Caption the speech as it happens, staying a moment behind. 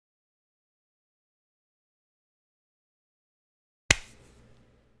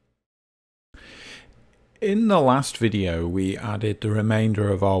In the last video we added the remainder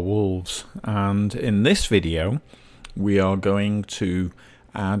of our wolves, and in this video we are going to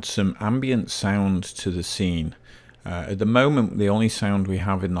add some ambient sound to the scene. At the moment the only sound we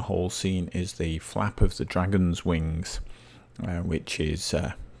have in the whole scene is the flap of the dragon's wings, which is,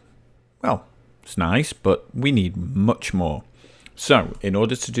 well, it's nice, but we need much more. So in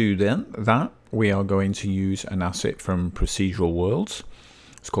order to do that, we are going to use an asset from Procedural Worlds.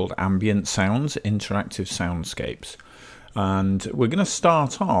 It's called Ambient Sounds, Interactive Soundscapes. And we're going to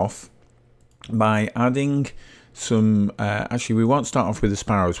start off by adding some, actually we won't start off with the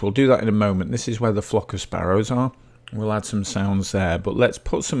sparrows, we'll do that in a moment. This is where the flock of sparrows are. We'll add some sounds there, but let's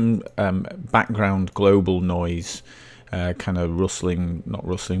put some background global noise, kind of rustling, not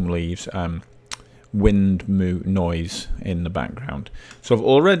rustling leaves, wind noise in the background. So I've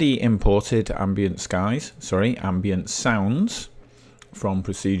already imported ambient sounds from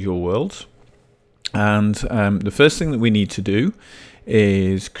Procedural Worlds, and the first thing that we need to do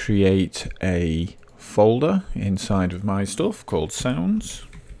is create a folder inside of my stuff called Sounds,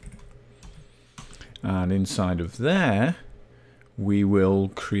 and inside of there we will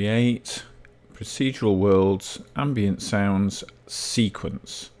create Procedural Worlds Ambient Sounds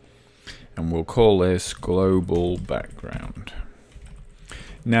sequence, and we'll call this Global Background.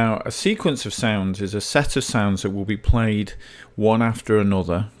 Now, a sequence of sounds is a set of sounds that will be played one after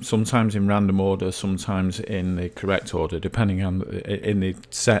another, sometimes in random order, sometimes in the correct order, depending on in the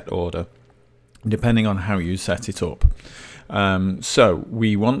set order, depending on how you set it up. So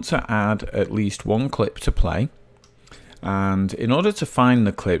we want to add at least one clip to play, and in order to find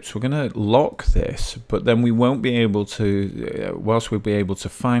the clips, we're going to lock this, but then we won't be able to, whilst we'll be able to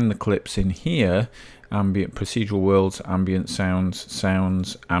find the clips in here, Ambient Procedural Worlds, Ambient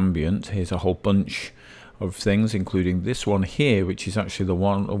Sounds, Ambient. Here's a whole bunch of things, including this one here, which is actually the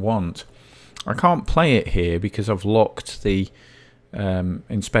one I want. I can't play it here because I've locked the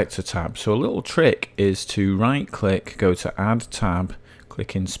Inspector tab. So a little trick is to right click, go to Add tab,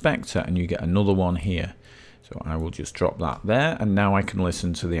 click Inspector, and you get another one here. So I will just drop that there, and now I can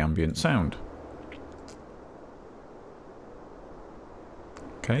listen to the ambient sound.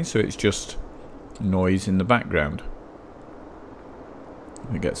 Okay, so it's just noise in the background.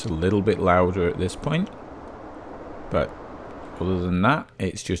 It gets a little bit louder at this point, but other than that,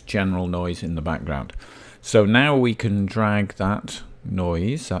 it's just general noise in the background. So now we can drag that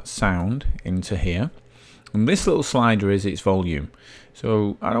noise, that sound, into here. And this little slider is its volume.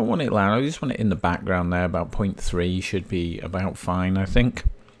 So I don't want it loud, I just want it in the background there, about 0.3 should be about fine, I think.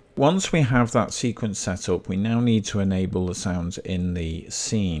 Once we have that sequence set up, we now need to enable the sounds in the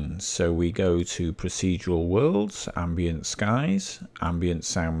scene. So we go to Procedural Worlds, Ambient Skies, Ambient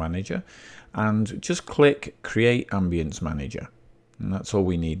Sound Manager, and just click Create Ambience Manager. And that's all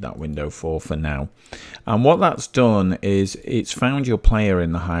we need that window for now. And what that's done is it's found your player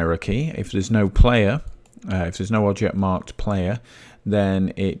in the hierarchy. If there's no player, if there's no object marked player,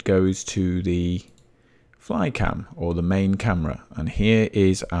 then it goes to the fly cam or the main camera, and here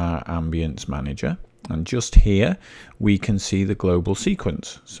is our ambience manager, and just here we can see the global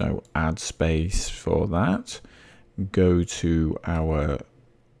sequence. So add space for that, go to our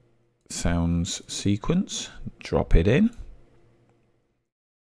sounds sequence, drop it in,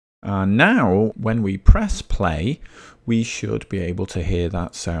 and now when we press play we should be able to hear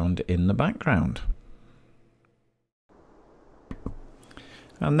that sound in the background.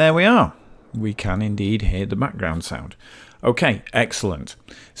 And there we are. We can indeed hear the background sound. Okay, excellent.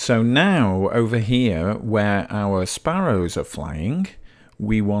 So now over here where our sparrows are flying,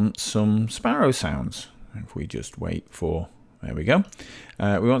 we want some sparrow sounds. If we just wait for, there we go.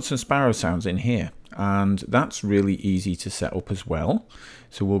 We want some sparrow sounds in here, and that's really easy to set up as well.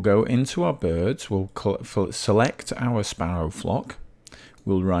 So we'll go into our birds, we'll select our sparrow flock,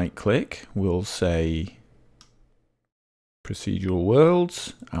 we'll right click, we'll say Procedural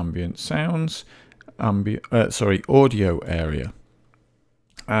Worlds, Ambient Sounds, Audio Area.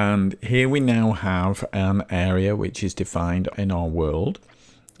 And here we now have an area which is defined in our world.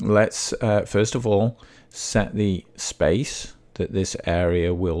 Let's first of all set the space that this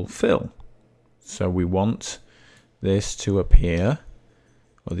area will fill. So we want this to appear,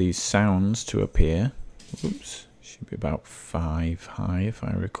 or these sounds to appear, oops, should be about 5 high if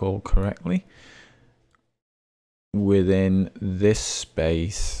I recall correctly, within this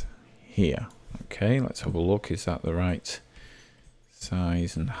space here. Okay, let's have a look. Is that the right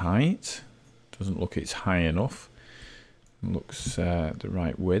size and height? Doesn't look it's high enough. Looks the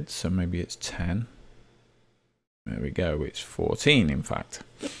right width, so maybe it's 10. There we go, it's 14 in fact.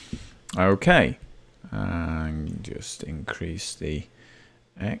 Okay, and just increase the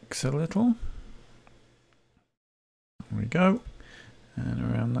X a little. There we go.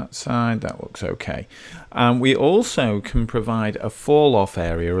 And around that side, that looks okay. We also can provide a fall off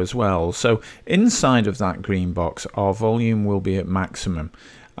area as well. So inside of that green box, our volume will be at maximum.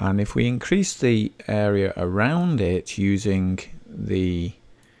 And if we increase the area around it using the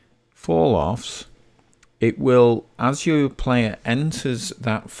fall offs, it will, as your player enters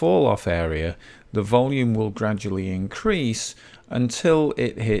that fall off area, the volume will gradually increase until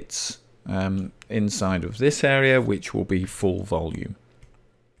it hits inside of this area, which will be full volume.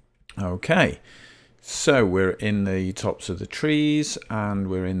 Okay, so we're in the tops of the trees and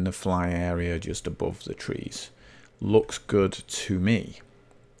we're in the fly area just above the trees. Looks good to me.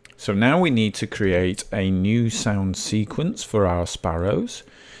 So now we need to create a new sound sequence for our sparrows.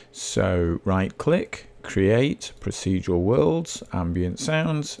 So right click, create procedural worlds, ambient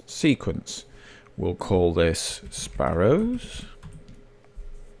sounds, sequence. We'll call this sparrows.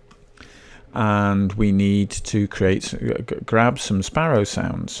 And we need to grab some sparrow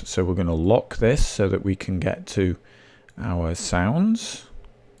sounds. So we're going to lock this so that we can get to our sounds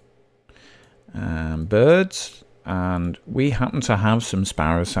and birds. And we happen to have some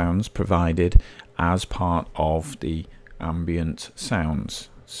sparrow sounds provided as part of the ambient sounds.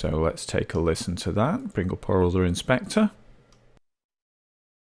 So let's take a listen to that. Bring up our other inspector.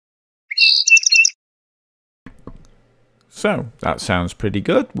 So that sounds pretty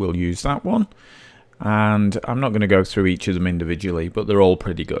good. We'll use that one. And I'm not going to go through each of them individually, but they're all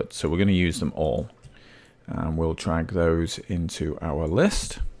pretty good. So we're going to use them all. And we'll drag those into our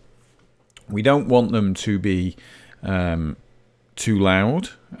list. We don't want them to be too loud.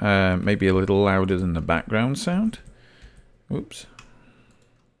 Maybe a little louder than the background sound. Oops.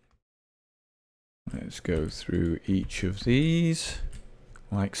 Let's go through each of these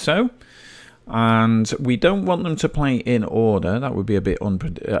like so. And we don't want them to play in order. That would be a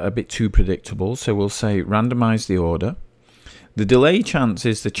bit too predictable. So we'll say randomize the order. The delay chance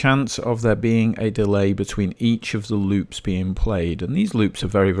is the chance of there being a delay between each of the loops being played. And these loops are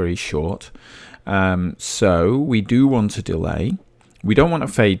very, very short. So we do want a delay. We don't want a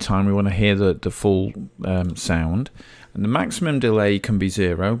fade time. We want to hear the full sound. And the maximum delay can be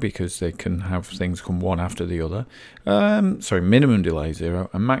 0 because they can have things come one after the other. Sorry, minimum delay 0,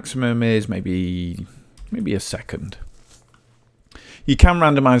 and maximum is maybe a second. You can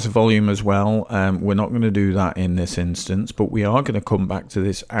randomize the volume as well. We're not going to do that in this instance, but we are going to come back to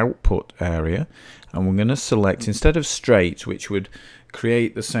this output area, and we're going to select, instead of straight, which would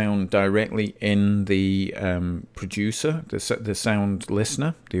create the sound directly in the producer, the sound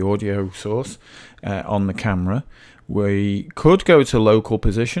listener, the audio source on the camera. We could go to local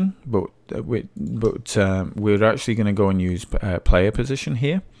position, but we're actually going to go and use player position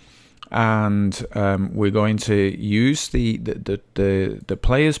here, and we're going to use the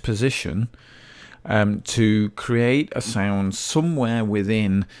player's position to create a sound somewhere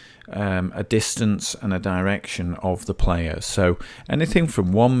within a distance and a direction of the player. So anything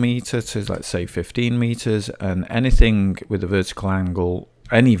from 1 meter to, let's say, 15 meters, and anything with a vertical angle,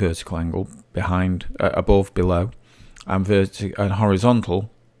 any vertical angle behind, above, below, and horizontal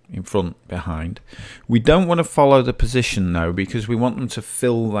in front, behind. We don't want to follow the position though, because we want them to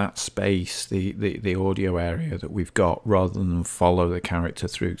fill that space, the audio area that we've got, rather than follow the character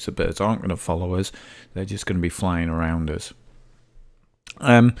through. So birds aren't going to follow us, they're just going to be flying around us.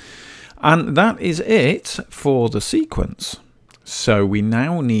 And that is it for the sequence. So we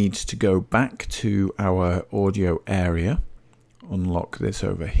now need to go back to our audio area, unlock this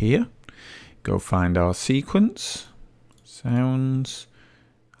over here, go find our sequence, sounds,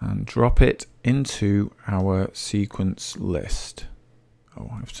 and drop it into our sequence list. Oh,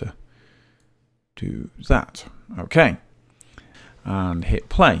 I have to do that. Okay. And hit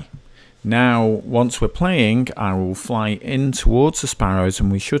play. Now, once we're playing, I will fly in towards the sparrows,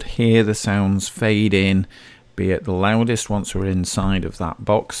 and we should hear the sounds fade in, be at the loudest once we're inside of that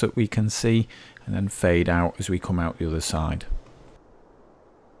box that we can see, and then fade out as we come out the other side.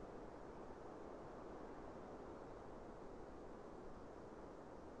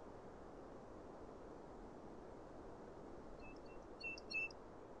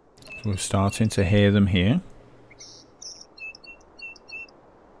 So we're starting to hear them here.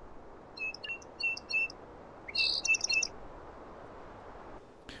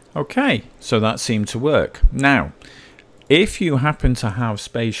 Okay, so that seemed to work. Now, if you happen to have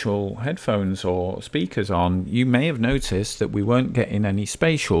spatial headphones or speakers on, you may have noticed that we weren't getting any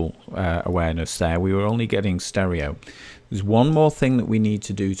spatial awareness there. We were only getting stereo. There's one more thing that we need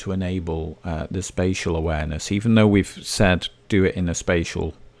to do to enable the spatial awareness, even though we've said do it in a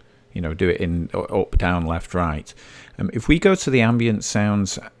spatial, do it in up, down, left, right. If we go to the Ambient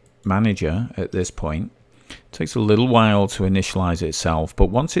Sounds manager at this point, It takes a little while to initialize itself, but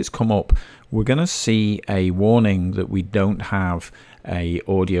once it's come up, we're going to see a warning that we don't have a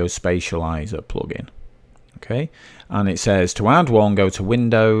audio spatializer plugin. Okay, and it says to add one, go to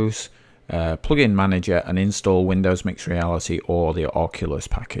Windows, Plugin Manager, and install Windows Mixed Reality or the Oculus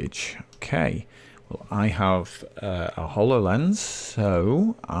package. Okay, well, I have a HoloLens,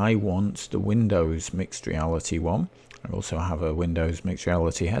 so I want the Windows Mixed Reality one. I also have a Windows Mixed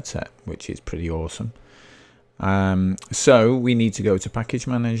Reality headset, which is pretty awesome. So we need to go to Package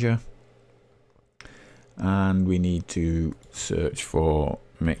Manager, and we need to search for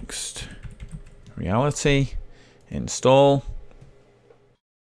Mixed Reality, install.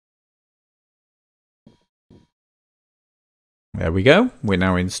 There we go, we're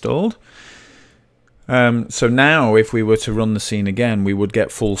now installed. So now if we were to run the scene again, we would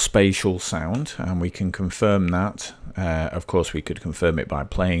get full spatial sound, and we can confirm that. Of course, we could confirm it by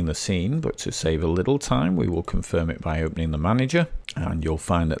playing the scene, but to save a little time, we will confirm it by opening the manager, and you'll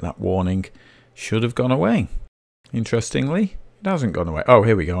find that that warning should have gone away. Interestingly, it hasn't gone away. Oh,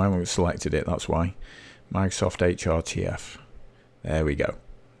 here we go. I haven't selected it. That's why. Microsoft HRTF. There we go.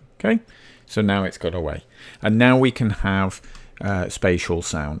 Okay. So now it's gone away. And now we can have spatial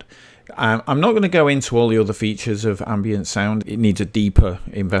sound. I'm not going to go into all the other features of ambient sound. It needs a deeper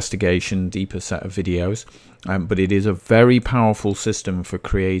investigation, deeper set of videos. But it is a very powerful system for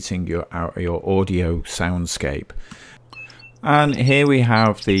creating your audio soundscape. And here we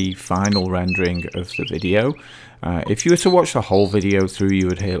have the final rendering of the video. If you were to watch the whole video through, you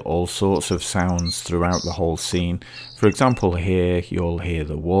would hear all sorts of sounds throughout the whole scene. For example, here you'll hear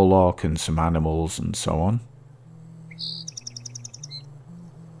the warlock and some animals and so on.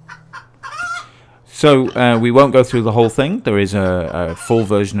 So we won't go through the whole thing. There is a full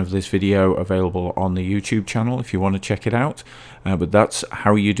version of this video available on the YouTube channel if you want to check it out. But that's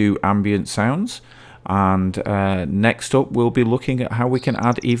how you do ambient sounds. And next up, we'll be looking at how we can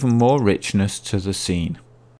add even more richness to the scene.